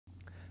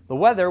The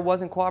weather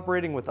wasn't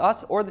cooperating with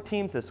us or the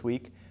teams this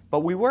week,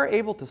 but we were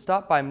able to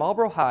stop by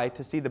Marlborough High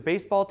to see the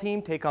baseball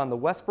team take on the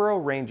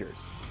Westboro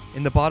Rangers.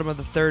 In the bottom of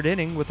the third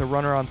inning with a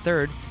runner on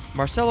third,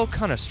 Marcelo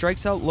Cunha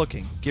strikes out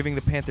looking, giving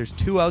the Panthers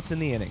 2 outs in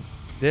the inning.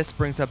 This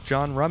brings up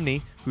John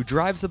Rumney, who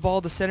drives the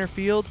ball to center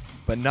field,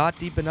 but not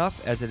deep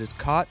enough as it is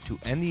caught to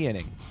end the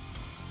inning.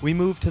 We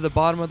move to the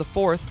bottom of the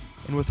fourth,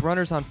 and with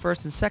runners on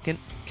first and second,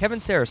 Kevin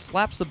Serra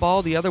slaps the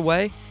ball the other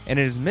way, and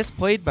it is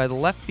misplayed by the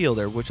left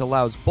fielder, which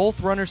allows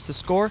both runners to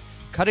score,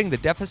 cutting the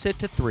deficit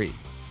to 3.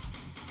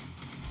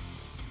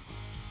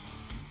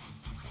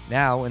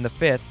 Now, in the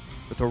fifth,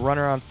 with a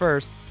runner on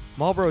first,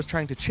 Marlborough is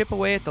trying to chip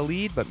away at the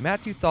lead, but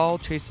Matthew Thal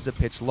chases a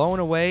pitch low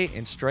and away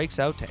and strikes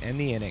out to end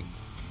the inning.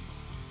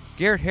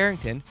 Garrett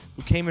Harrington,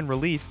 who came in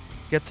relief,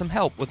 gets some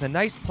help with a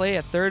nice play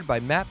at third by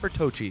Matt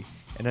Bertocci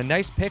and a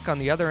nice pick on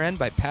the other end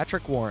by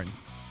Patrick Warren.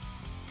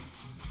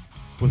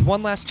 With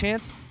one last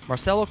chance,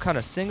 Marcelo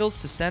Cunha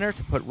singles to center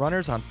to put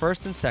runners on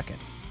first and second.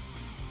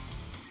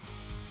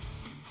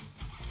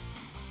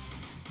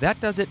 That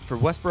does it for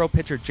Westboro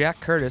pitcher Jack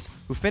Curtis,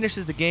 who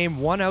finishes the game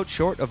 1 out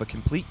short of a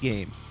complete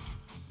game.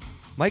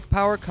 Mike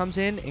Power comes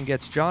in and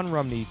gets John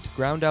Rumney to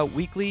ground out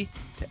weakly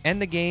to end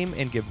the game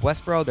and give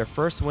Westboro their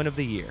first win of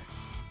the year.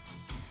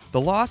 The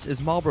loss is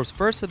Marlborough's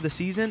first of the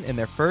season and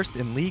their first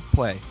in league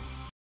play.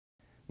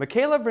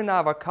 Michaela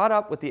Vernava caught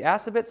up with the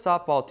Assabet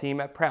softball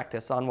team at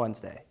practice on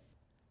Wednesday.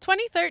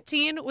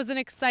 2013 was an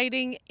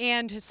exciting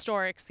and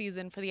historic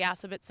season for the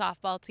Assabet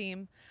softball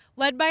team.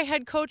 Led by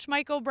head coach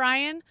Mike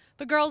O'Brien,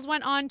 the girls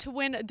went on to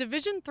win a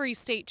Division III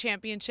state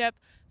championship,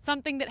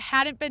 something that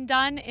hadn't been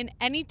done in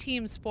any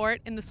team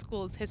sport in the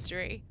school's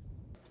history.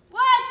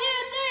 1,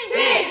 2, 3,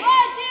 team! 1,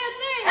 2,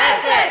 3,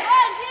 Aztecs! 1,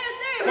 2,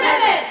 3,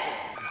 commitment!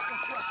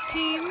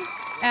 Team,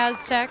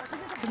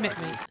 Aztecs,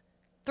 commitment.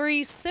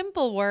 3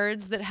 simple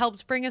words that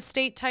helped bring a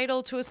state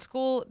title to a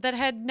school that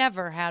had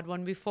never had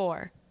one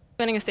before.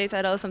 Winning a state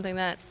title is something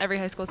that every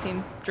high school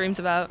team dreams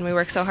about, and we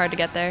work so hard to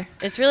get there.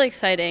 It's really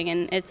exciting,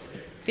 and it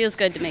feels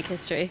good to make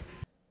history.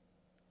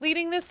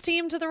 Leading this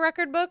team to the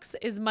record books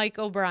is Mike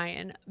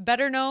O'Brien,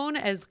 better known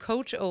as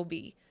Coach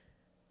Obi.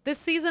 This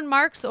season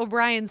marks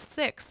O'Brien's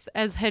 6th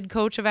as head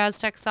coach of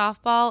Aztec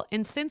softball,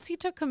 and since he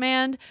took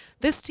command,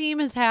 this team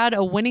has had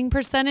a winning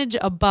percentage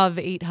above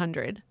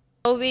 800.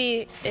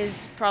 Obi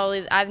is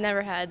probably, I've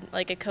never had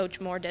like a coach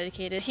more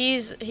dedicated.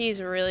 He's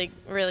a really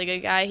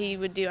good guy. He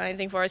would do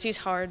anything for us. He's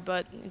hard,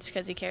 but it's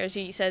because he cares.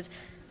 He says,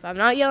 if I'm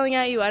not yelling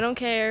at you, I don't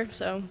care.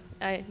 So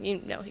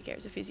you know he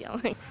cares if he's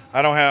yelling.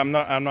 I'm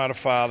not a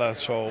father,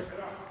 so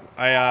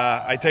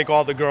I take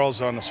all the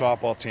girls on the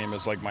softball team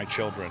as like my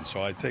children.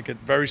 So I take it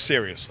very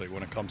seriously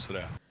when it comes to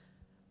that.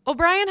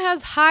 O'Brien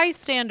has high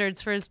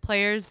standards for his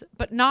players,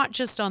 but not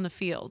just on the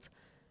field.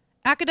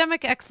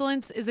 Academic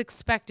excellence is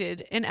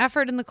expected and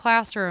effort in the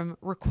classroom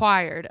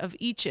required of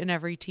each and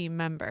every team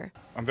member.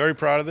 I'm very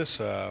proud of this.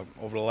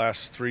 Over the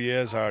last 3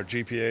 years, our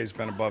GPA has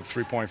been above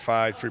 3.5,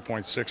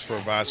 3.6 for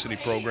a varsity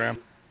program.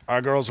 Our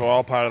girls are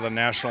all part of the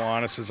National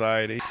Honor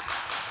Society.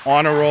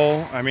 Honor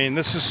roll, I mean,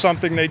 this is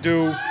something they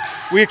do.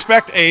 We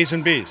expect A's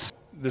and B's.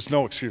 There's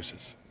no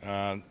excuses,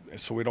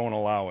 so we don't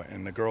allow it,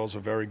 and the girls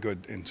are very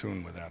good in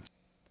tune with that.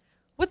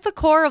 With the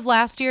core of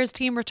last year's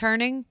team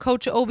returning,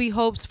 Coach Obi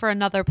hopes for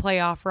another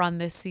playoff run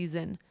this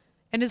season,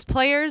 and his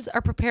players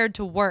are prepared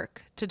to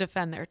work to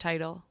defend their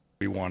title.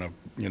 We want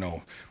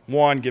to,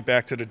 1, get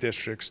back to the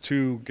districts,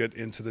 2, get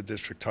into the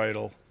district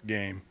title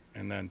game,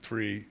 and then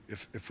 3,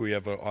 if we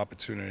have an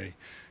opportunity,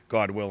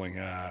 God willing,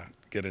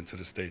 get into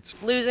the states.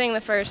 Losing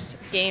the first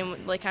game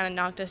like kind of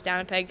knocked us down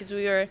a peg because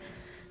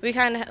we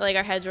kind of, like,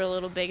 our heads were a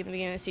little big at the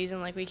beginning of the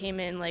season. Like, we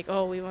came in like,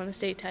 oh, we won a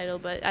state title,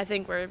 but I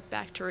think we're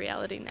back to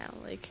reality now.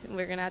 Like,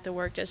 we're going to have to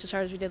work just as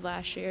hard as we did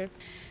last year.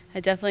 I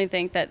definitely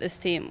think that this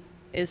team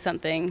is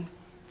something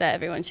that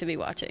everyone should be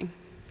watching.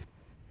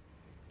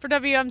 For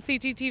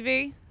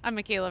WMCT-TV, I'm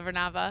Michaela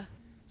Vernava.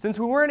 Since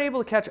we weren't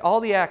able to catch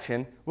all the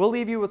action, we'll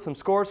leave you with some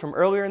scores from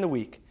earlier in the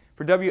week.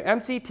 For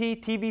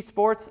WMCT-TV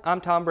Sports, I'm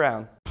Tom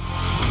Brown.